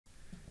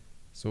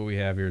So what we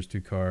have here is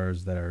two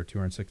cars that are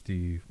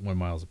 261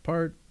 miles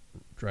apart,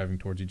 driving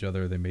towards each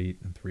other. They meet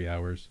in 3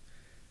 hours.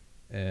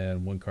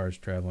 And one car is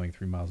traveling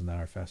 3 miles an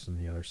hour faster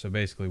than the other. So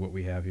basically what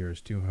we have here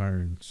is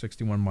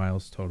 261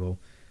 miles total.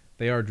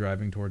 They are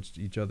driving towards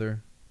each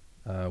other.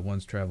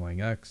 One's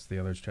traveling X, the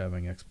other's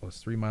traveling X plus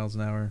 3 miles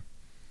an hour.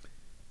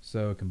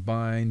 So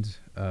combined,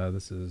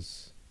 this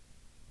is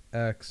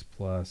X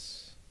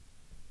plus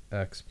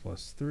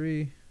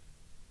 3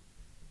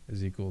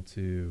 is equal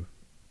to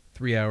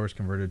 3 hours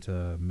converted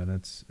to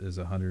minutes is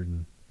 100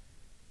 and,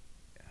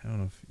 I don't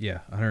know if,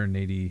 yeah,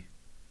 180.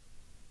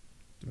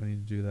 Do I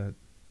need to do that?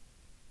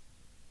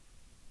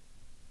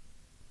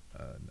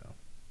 No.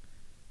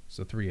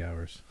 So 3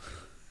 hours.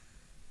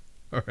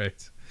 All right.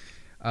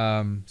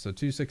 So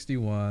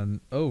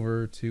 261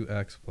 over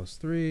 2x plus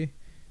 3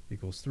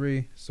 equals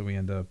 3. So we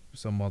end up,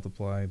 so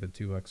multiply the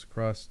 2x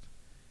across,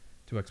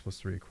 2x plus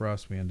 3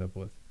 across, we end up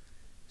with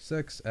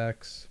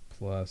 6x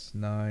plus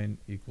 9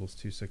 equals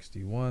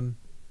 261.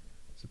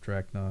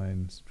 Subtract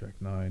 9,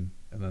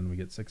 and then we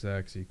get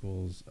 6x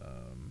equals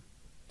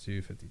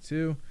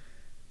 252.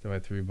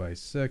 Divide 3 by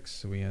 6,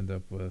 so we end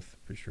up with,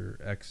 pretty sure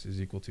x is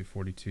equal to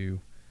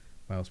 42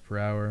 miles per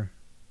hour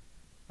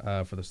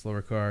for the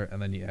slower car, and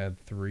then you add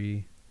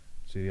 3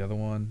 to the other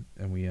one,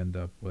 and we end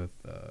up with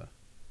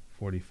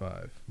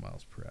 45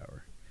 miles per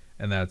hour.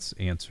 And that's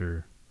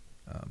answer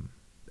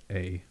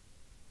A.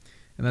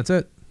 And that's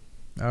it.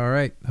 All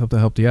right. Hope that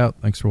helped you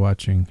out. Thanks for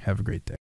watching. Have a great day.